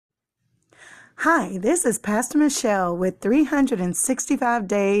Hi, this is Pastor Michelle with 365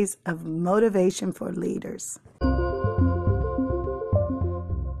 Days of Motivation for Leaders.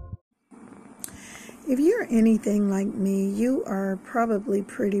 If you're anything like me, you are probably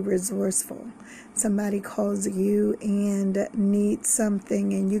pretty resourceful. Somebody calls you and needs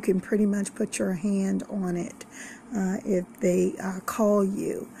something, and you can pretty much put your hand on it if they call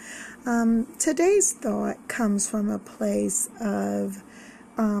you. Today's thought comes from a place of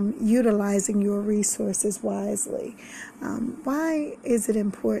utilizing your resources wisely. Why is it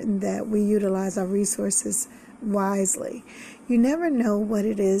important that we utilize our resources wisely? You never know what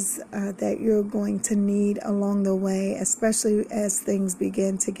it is that you're going to need along the way, especially as things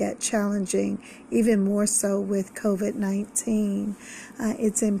begin to get challenging, even more so with COVID-19.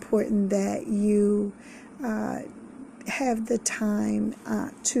 It's important that you have the time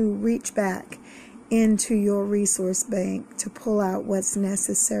to reach back into your resource bank to pull out what's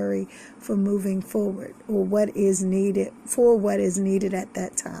necessary for moving forward, or what is needed at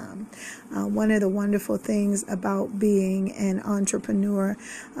that time. One of the wonderful things about being an entrepreneur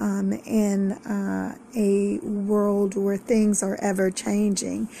in a world where things are ever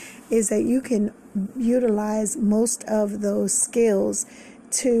changing is that you can utilize most of those skills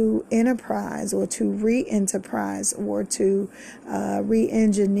to enterprise or to re-enterprise or to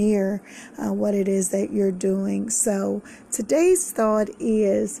re-engineer what it is that you're doing. So today's thought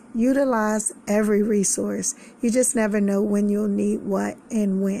is utilize every resource. You just never know when you'll need what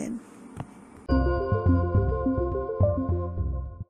and when.